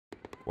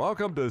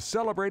Welcome to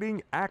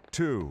Celebrating Act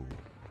Two.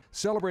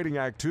 Celebrating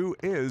Act Two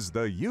is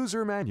the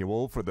user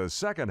manual for the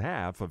second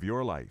half of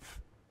your life.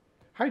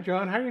 Hi,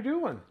 John. How you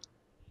doing?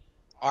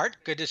 Art,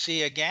 good to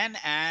see you again,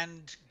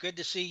 and good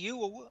to see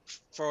you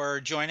for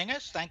joining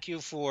us. Thank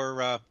you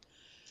for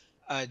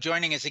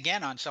joining us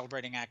again on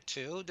Celebrating Act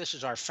Two. This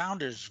is our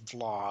founders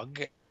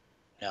vlog,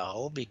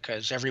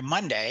 because every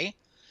Monday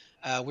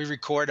we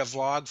record a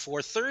vlog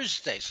for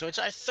Thursday. So it's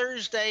our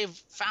Thursday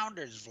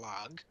founders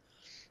vlog,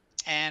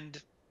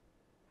 and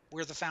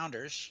we're the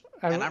founders,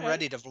 and I'm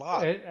ready to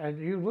vlog. And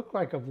you look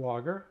like a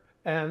vlogger.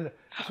 And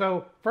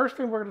so, first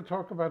thing we're going to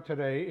talk about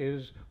today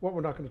is what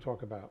we're not going to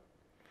talk about.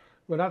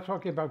 We're not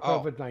talking about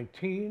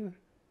COVID-19.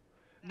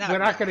 We're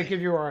not going to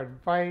give you our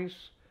advice.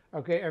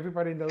 Okay,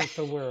 everybody knows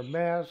to wear a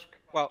mask.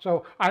 Well,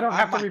 so I don't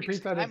have to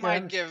repeat that again. I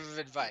might give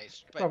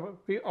advice, but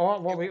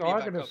what we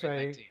are going to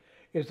say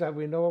is that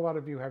we know a lot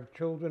of you have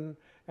children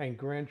and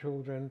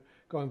grandchildren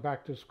going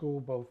back to school,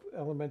 both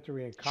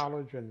elementary and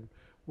college and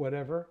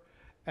whatever.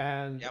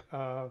 And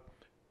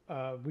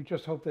we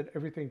just hope that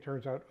everything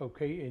turns out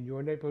okay in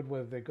your neighborhood,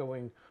 whether they're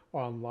going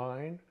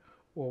online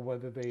or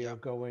whether they are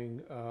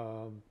going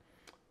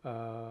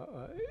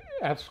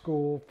at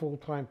school,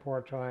 full-time,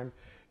 part-time.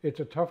 It's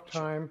a tough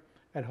time,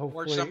 and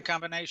hopefully... Or some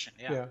combination,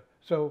 Yeah.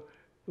 So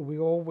we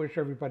all wish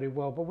everybody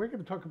well, but we're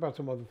going to talk about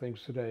some other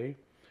things today.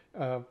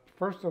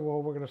 First of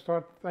all, we're going to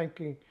start by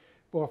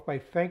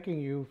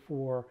thanking you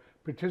for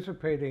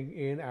participating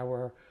in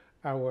our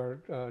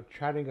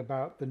chatting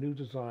about the new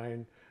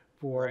design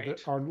for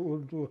our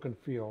look and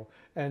feel.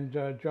 And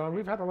John,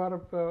 we've had a lot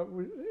of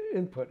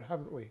input,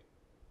 haven't we?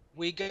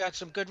 We got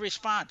some good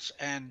response,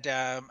 and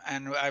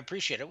I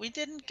appreciate it. We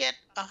didn't get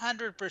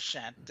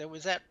 100%. There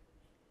was that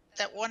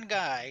one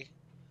guy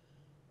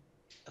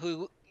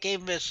who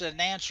gave us an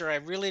answer I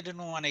really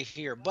didn't want to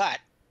hear, but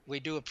we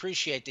do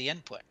appreciate the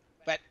input.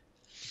 But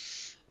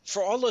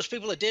for all those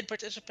people that did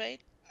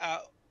participate,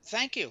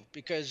 thank you,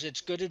 because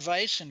it's good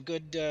advice and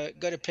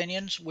good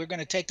opinions. We're going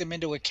to take them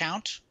into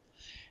account,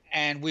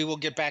 and we will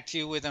get back to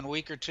you within a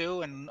week or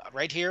two, and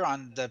right here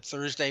on the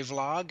Thursday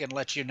vlog, and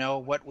let you know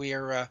what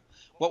we're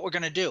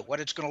going to do,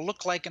 what it's going to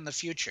look like in the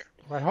future.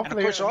 Right, hopefully, and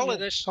of course, all of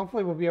this.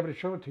 Hopefully, we'll be able to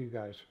show it to you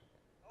guys.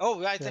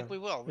 Oh, I think we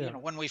will. Yeah.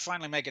 When we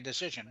finally make a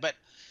decision. But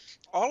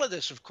all of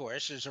this, of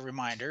course, as a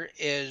reminder,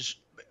 is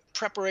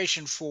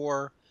preparation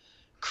for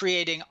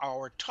creating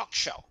our talk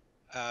show,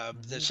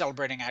 the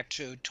Celebrating Act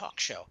Two talk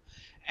show.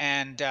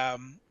 And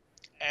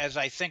as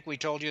I think we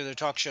told you, the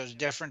talk show is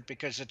different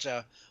because it's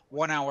a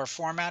 1-hour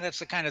format. It's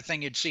the kind of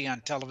thing you'd see on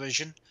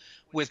television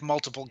with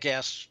multiple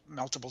guests,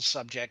 multiple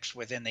subjects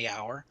within the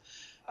hour,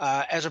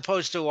 as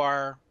opposed to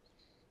our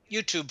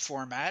YouTube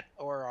format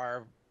or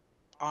our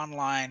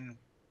online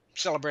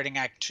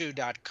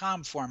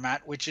celebratingact2.com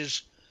format, which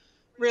is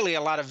really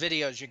a lot of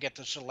videos you get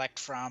to select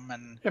from.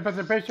 And but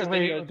they're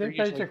basically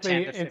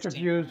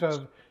interviews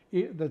of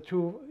either the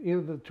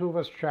two of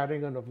us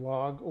chatting on a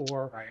vlog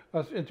or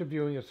us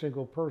interviewing a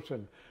single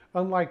person.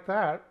 Unlike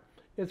that,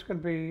 it's going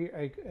to be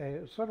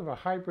a sort of a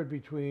hybrid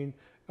between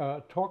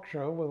a talk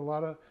show with a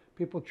lot of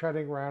people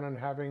chatting around and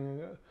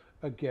having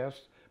a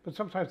guest, but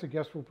sometimes the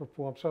guest will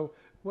perform. So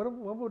what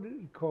would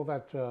you call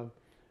that?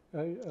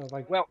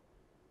 Well,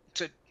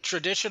 the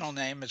traditional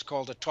name is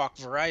called a talk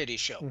variety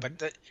show,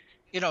 but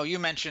you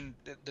mentioned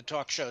the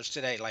talk shows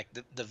today, like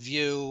the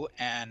View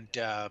and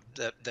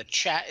the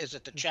chat. Is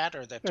it the chat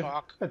or the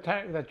talk? The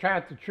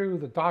chat, the True,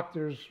 the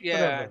Doctors.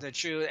 Yeah, whatever. the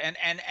True,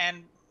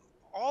 and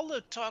all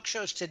the talk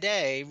shows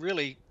today,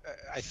 really,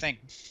 I think,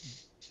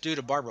 due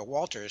to Barbara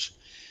Walters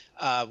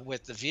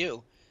with the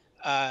View,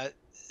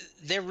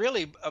 they're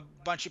really a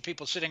bunch of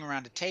people sitting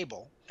around a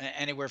table,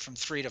 anywhere from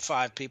 3 to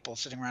 5 people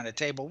sitting around a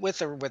table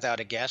with or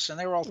without a guest, and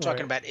they were all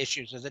talking about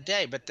issues of the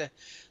day. But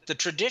the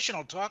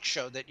traditional talk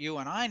show that you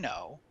and I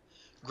know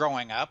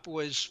growing up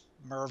was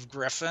Merv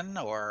Griffin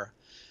or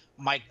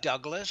Mike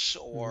Douglas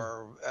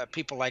or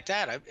people like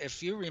that.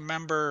 If you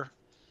remember,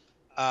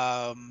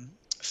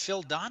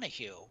 Phil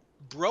Donahue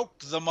broke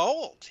the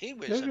mold. He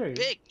was a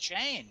big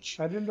change.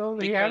 I didn't know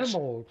that he had a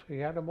mold. He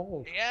had a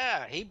mold.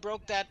 Yeah, he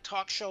broke that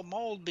talk show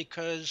mold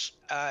because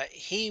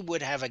he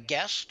would have a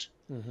guest,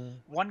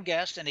 one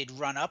guest, and he'd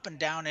run up and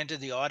down into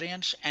the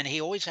audience, and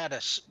he always had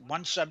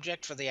one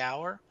subject for the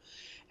hour,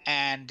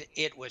 and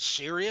it was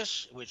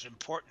serious. It was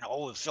important.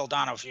 Oh, Phil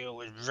Donahue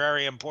was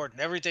very important.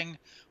 Everything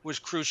was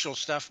crucial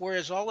stuff,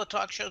 whereas all the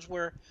talk shows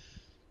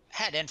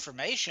had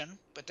information,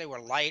 but they were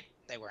light,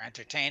 they were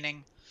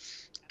entertaining.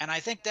 And I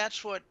think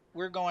that's what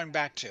we're going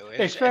back to.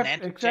 It's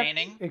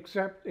entertaining.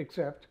 Except,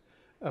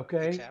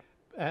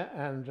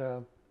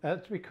 and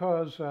that's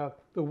because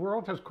the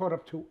world has caught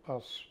up to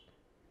us.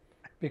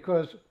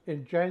 Because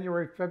in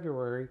January,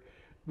 February,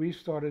 we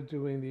started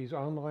doing these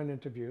online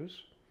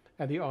interviews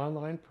and the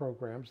online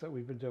programs that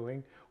we've been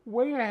doing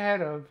way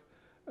ahead of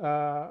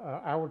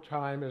our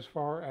time as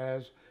far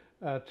as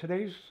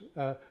today's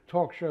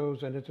talk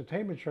shows and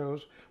entertainment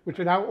shows, which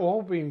are now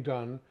all being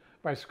done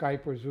by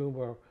Skype or Zoom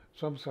or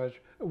some such.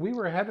 We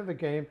were ahead of the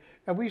game,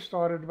 and we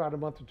started about a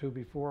month or two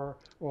before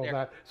all They're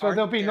that. So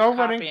they're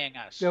copying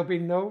us. there'll be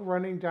no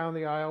running down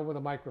the aisle with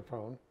a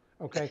microphone.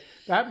 Okay,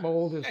 that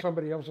mold is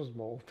somebody else's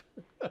mold.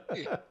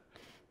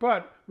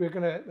 But we're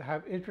going to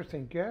have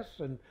interesting guests,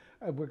 and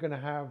we're going to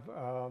have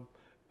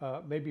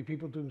maybe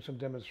people doing some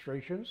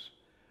demonstrations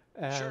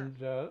and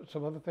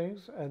some other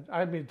things. And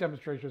I mean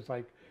demonstrations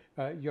like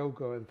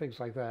yoga and things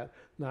like that,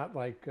 not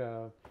like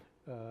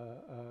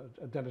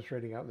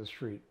demonstrating out in the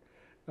street.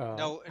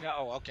 No,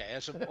 okay.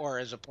 As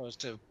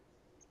opposed to,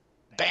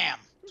 bam,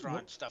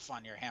 throwing stuff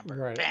on your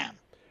hamburger, Right. bam.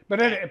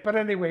 But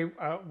anyway,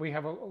 we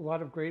have a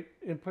lot of great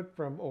input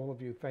from all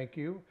of you. Thank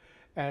you,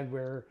 and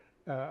we're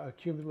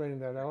accumulating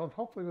that out. And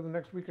hopefully, within the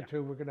next week or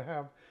two, we're going to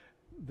have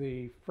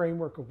the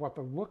framework of what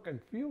the look and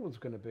feel is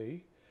going to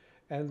be,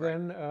 and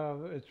then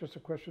it's just a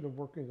question of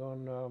working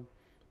on,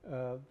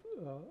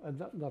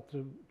 and not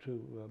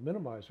to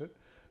minimize it,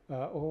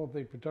 all of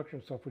the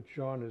production stuff, which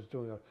John is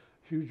doing a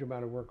huge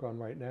amount of work on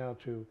right now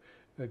to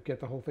get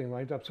the whole thing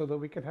lined up so that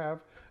we can have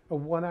a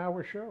 1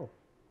 hour show.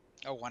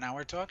 A 1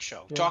 hour talk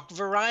show, Yeah. talk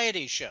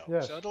variety show.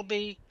 Yes. So it'll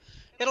be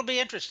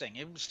interesting.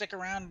 You stick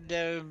around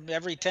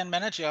every 10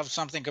 minutes, you have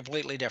something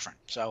completely different.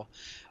 So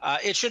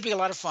it should be a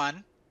lot of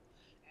fun.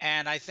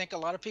 And I think a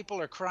lot of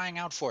people are crying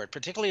out for it,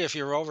 particularly if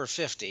you're over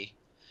 50.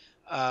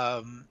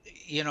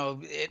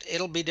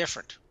 It'll be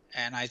different.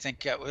 And I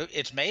think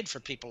it's made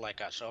for people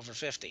like us over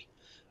 50.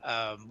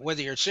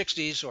 Whether you're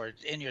 60s or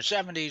in your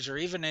 70s or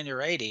even in your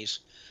 80s,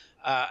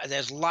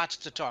 there's lots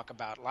to talk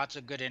about, lots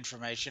of good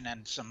information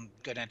and some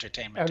good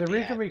entertainment. And to the be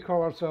reason had. we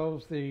call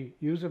ourselves the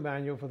user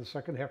manual for the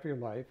second half of your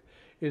life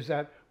is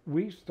that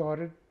we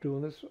started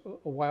doing this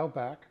a while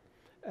back,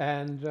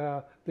 and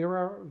there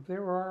are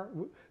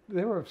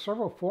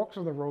several forks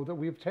in the road that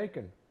we've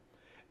taken,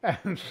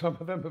 and some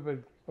of them have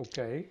been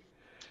okay,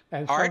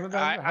 and some Art, of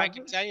them I have.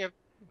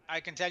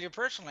 can tell you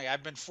personally,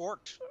 I've been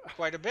forked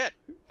quite a bit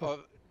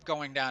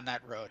going down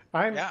that road.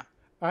 I'm Yeah.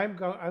 I'm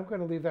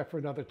going to leave that for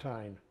another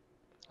time.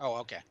 Oh,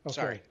 okay. Okay.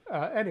 Sorry.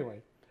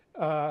 Anyway,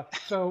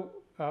 so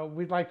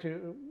we'd like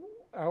to.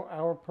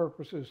 Our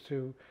purpose is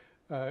to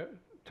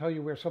tell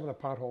you where some of the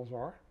potholes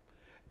are,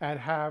 and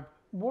have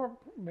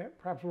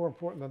perhaps more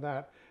important than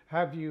that,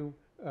 have you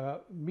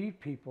meet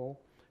people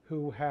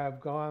who have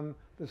gone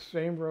the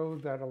same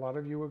road that a lot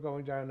of you are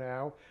going down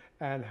now,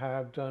 and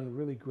have done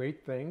really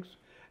great things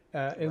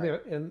in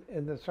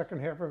the second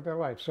half of their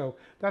life. So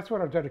that's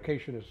what our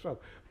dedication is. So,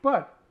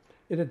 but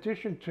in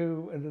addition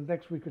to, in the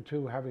next week or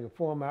two, having a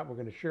format, we're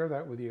going to share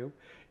that with you,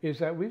 is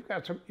that we've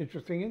got some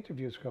interesting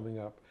interviews coming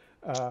up.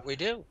 We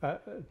do.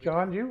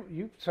 John,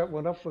 you set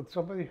one up with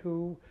somebody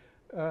who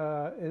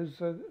is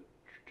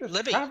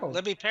just traveled.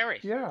 Libby Perry.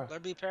 Yeah.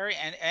 Libby Perry.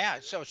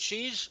 And so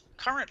she's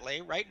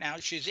currently, right now,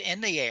 she's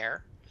in the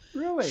air.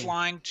 Really?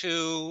 Flying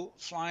to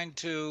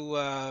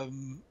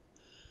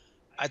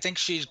I think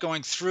she's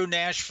going through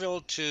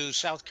Nashville to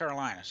South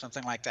Carolina,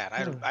 something like that.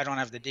 I don't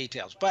have the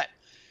details, but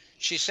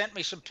she sent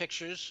me some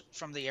pictures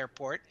from the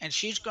airport, and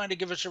she's going to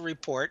give us a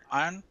report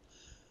on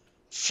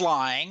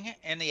flying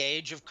in the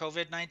age of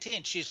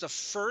COVID-19. She's the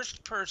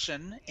first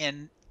person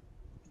in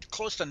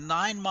close to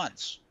 9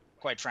 months,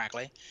 quite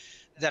frankly,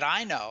 that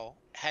I know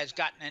has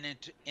gotten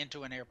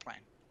into an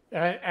airplane.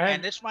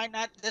 And this might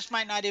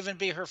not even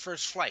be her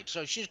first flight.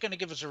 So she's going to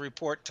give us a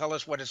report, tell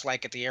us what it's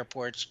like at the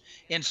airports,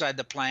 inside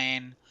the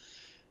plane.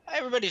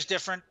 Everybody's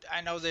different.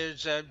 I know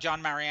there's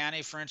John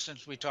Mariani, for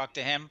instance. We talked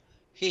to him.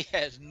 He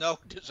has no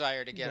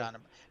desire to get on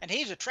him, and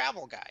he's a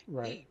travel guy.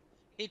 Right.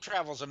 He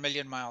travels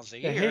 1,000,000 miles a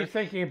year. And he's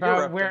thinking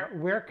about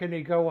where can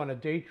he go on a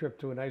day trip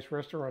to a nice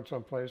restaurant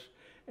someplace,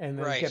 and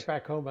then get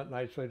back home at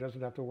night so he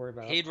doesn't have to worry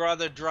about it. He'd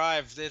rather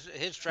drive.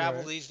 His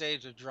travel these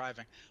days is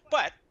driving.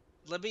 But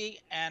Libby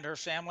and her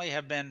family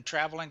have been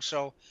traveling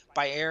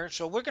by air,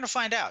 so we're going to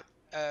find out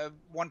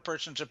one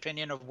person's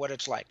opinion of what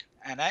it's like,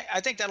 and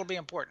I think that'll be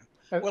important.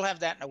 We'll have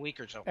that in a week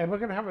or so. And we're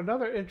going to have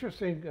another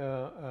interesting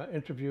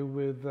interview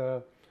with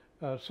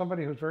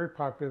somebody who's very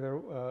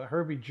popular,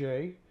 Herbie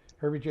J.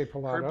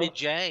 Pilato. Herbie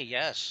J.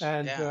 Yes.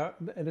 And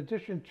in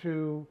addition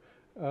to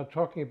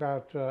talking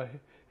about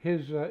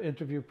his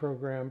interview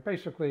program,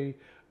 basically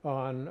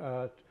on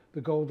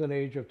the golden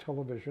age of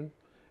television,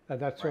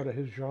 that's sort of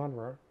his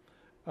genre.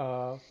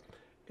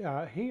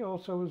 He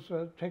also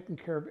is taking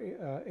care of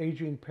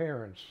aging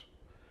parents,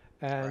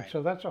 and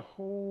so that's a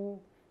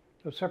whole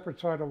separate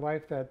side of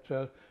life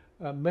that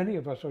many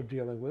of us are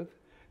dealing with,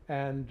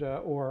 and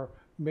or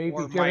maybe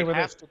might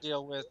have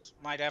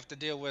to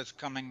deal with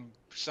coming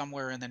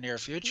somewhere in the near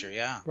future.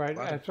 Yeah. Right.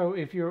 And so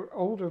if you're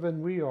older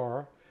than we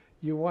are,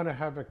 you want to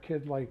have a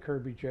kid like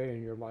Kirby J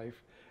in your life,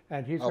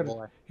 and he's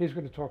going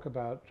to talk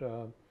about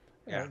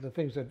the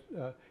things that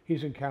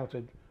he's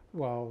encountered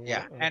while.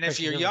 Yeah. And if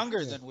you're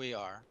younger than we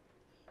are,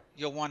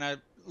 you'll want to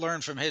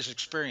learn from his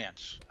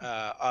experience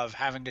of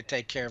having to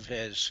take care of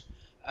his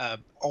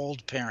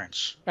old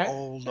parents,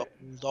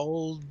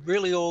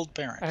 really old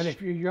parents. And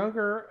if you're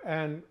younger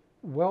and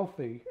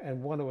wealthy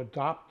and want to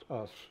adopt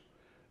us,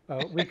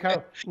 we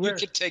come. You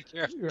can take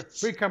care of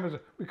us. We come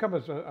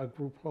as a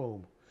group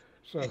home.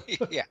 So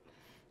yeah.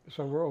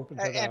 So we're open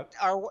to that.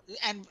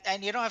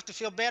 And you don't have to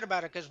feel bad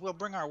about it, because we'll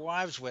bring our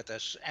wives with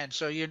us, and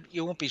so you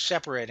won't be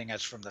separating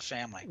us from the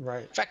family.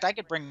 Right. In fact, I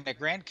could bring the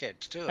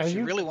grandkids too if And she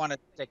you really wanted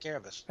to take care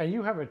of us. and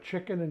you have a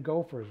chicken and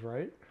gophers,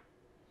 right?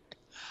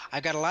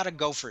 I got a lot of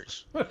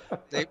gophers.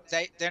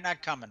 They're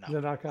not coming though.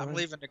 They're not coming? I'm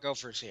leaving the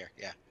gophers here.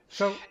 Yeah.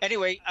 So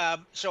Anyway,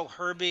 so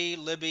Herbie,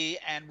 Libby,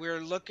 and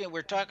we're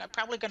talking,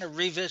 probably going to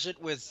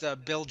revisit with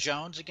Bill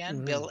Jones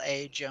again, Bill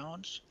A.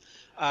 Jones.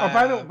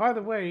 by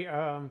the way,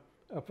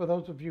 for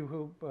those of you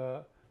who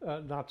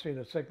not seen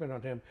a segment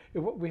on him,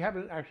 we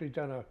haven't actually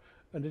done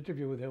an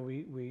interview with him.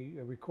 We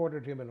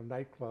recorded him in a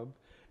nightclub,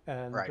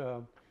 and Right.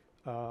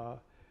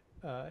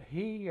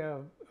 He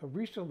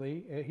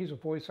recently, he's a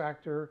voice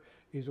actor.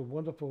 He's a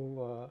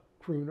wonderful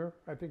crooner.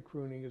 I think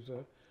crooning is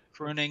a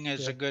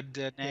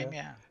good name,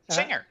 yeah. Uh,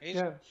 Singer.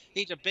 yeah.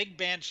 He's a big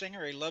band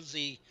singer. He loves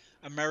the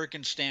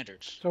American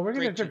standards. So we're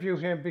going to Great interview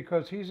him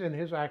because he's in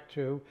his act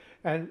 2,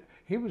 and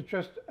he was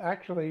just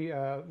actually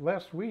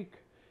last week.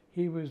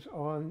 He was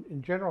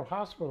in General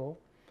Hospital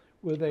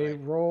with a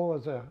role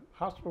as a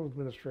hospital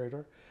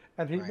administrator,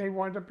 and he may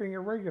wind up being a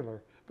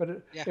regular.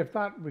 But if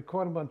not, we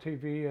caught him on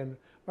TV, and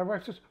my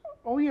wife says,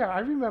 "Oh yeah, I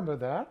remember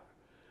that."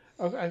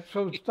 Okay,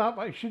 so it's not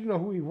like she didn't know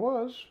who he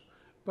was,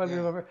 but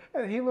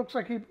and he looks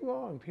like he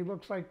belonged. He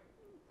looks like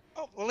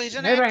he's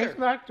an actor. He's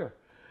an actor.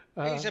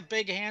 He's a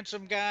big,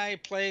 handsome guy.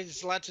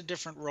 Plays lots of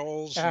different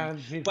roles.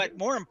 But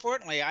more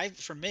importantly,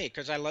 for me,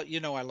 because I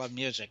love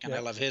music, and I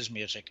love his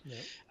music.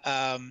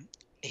 Yeah.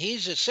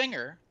 He's a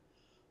singer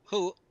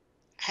who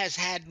has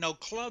had no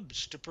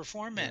clubs to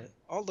perform in.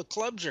 All the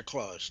clubs are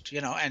closed,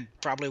 and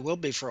probably will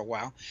be for a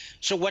while.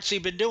 So what's he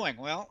been doing?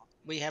 Well,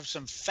 we have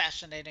some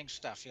fascinating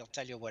stuff. He'll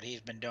tell you what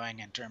he's been doing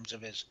in terms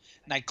of his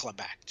nightclub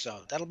act.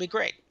 So that'll be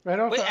great. Right.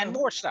 Also, and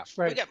more stuff.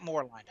 Right. We got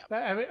more lined up.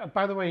 I mean,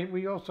 by the way,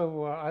 we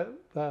also,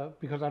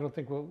 because I don't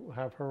think we'll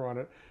have her on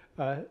it,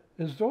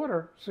 his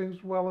daughter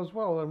sings well as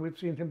well, and we've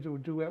seen him do a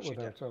duet with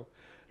her. So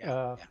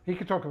he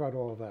can talk about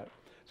all of that.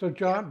 So,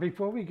 John,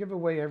 before we give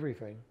away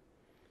everything,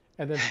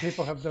 and then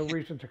people have no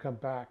reason to come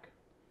back.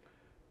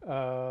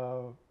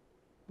 Well,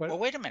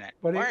 wait a minute.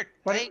 What do you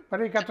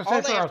got to say for ourselves?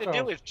 All they have to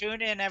do is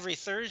tune in every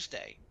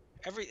Thursday.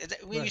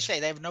 When you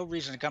say they have no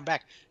reason to come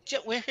back,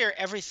 we're here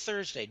every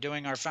Thursday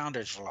doing our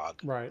Founders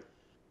Vlog. Right.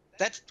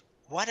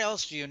 What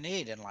else do you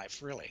need in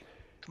life, really?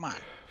 Come on.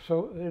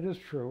 So it is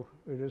true.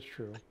 It is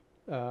true.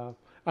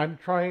 I'm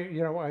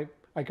trying.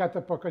 I got the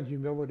book on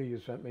humility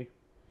you sent me,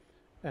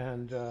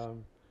 and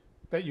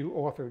that you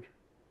authored.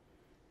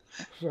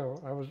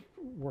 So I was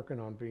working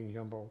on being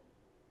humble.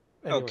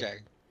 Anyway,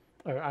 okay.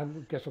 I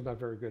guess I'm not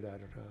very good at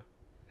it,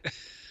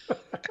 huh?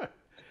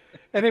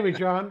 Anyway,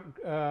 John,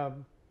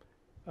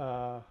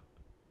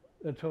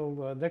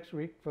 until next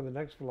week for the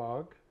next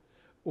vlog,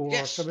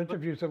 or some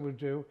interviews that we'll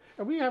do.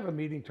 And we have a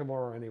meeting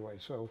tomorrow anyway,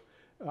 so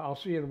I'll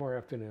see you tomorrow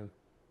afternoon.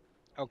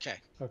 Okay.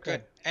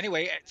 Good.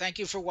 Anyway, thank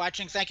you for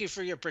watching. Thank you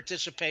for your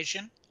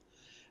participation,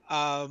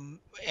 and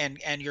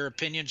your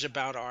opinions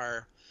about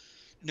our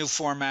new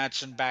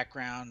formats and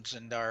backgrounds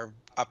and our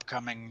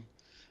upcoming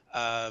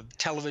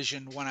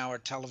television, 1-hour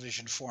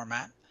television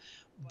format.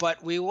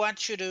 But we want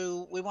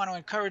to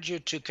encourage you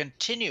to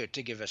continue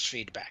to give us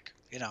feedback.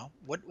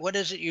 What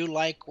is it you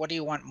like? What do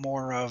you want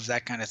more of?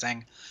 That kind of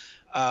thing.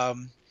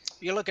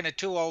 You're looking at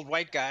two old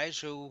white guys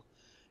who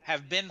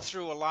have been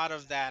through a lot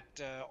of that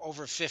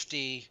over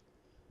 50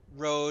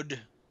 road,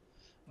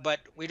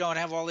 but we don't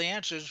have all the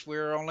answers.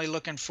 We're only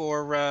looking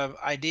for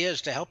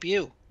ideas to help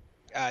you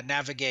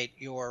navigate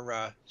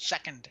your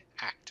second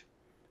act.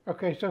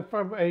 Okay, so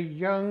from a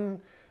young,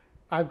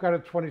 I've got a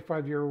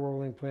 25-year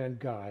rolling plan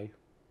guy,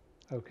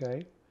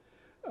 okay?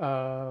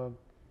 I'd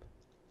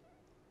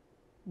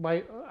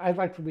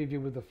like to leave you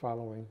with the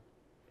following.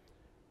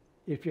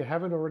 If you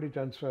haven't already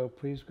done so,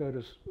 please go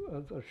to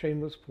a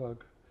shameless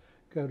plug.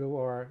 Go to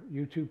our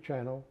YouTube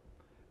channel.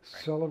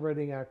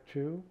 Celebrating Act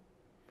 2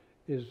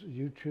 is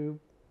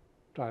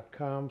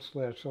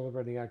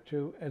youtube.com/Celebrating Act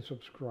 2, and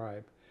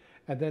subscribe.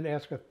 And then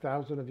ask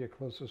 1,000 of your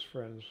closest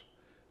friends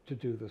to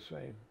do the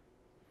same.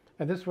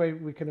 And this way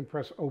we can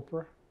impress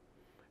Oprah,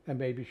 and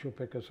maybe she'll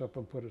pick us up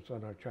and put us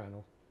on our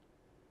channel.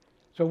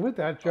 So with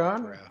that,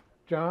 John,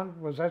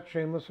 was that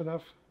shameless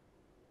enough?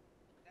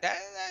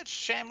 That's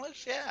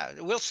shameless, yeah.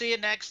 We'll see you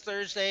next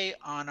Thursday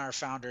on our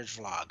Founders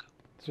Vlog.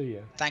 See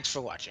ya. Thanks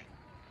for watching.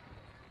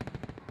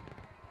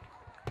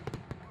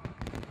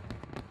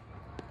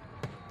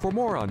 For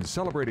more on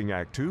Celebrating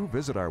Act 2,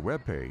 visit our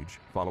webpage,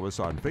 follow us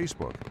on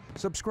Facebook,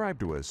 subscribe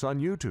to us on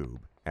YouTube,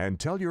 and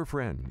tell your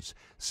friends.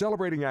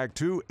 Celebrating Act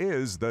 2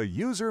 is the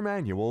user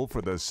manual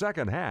for the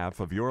second half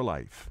of your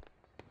life.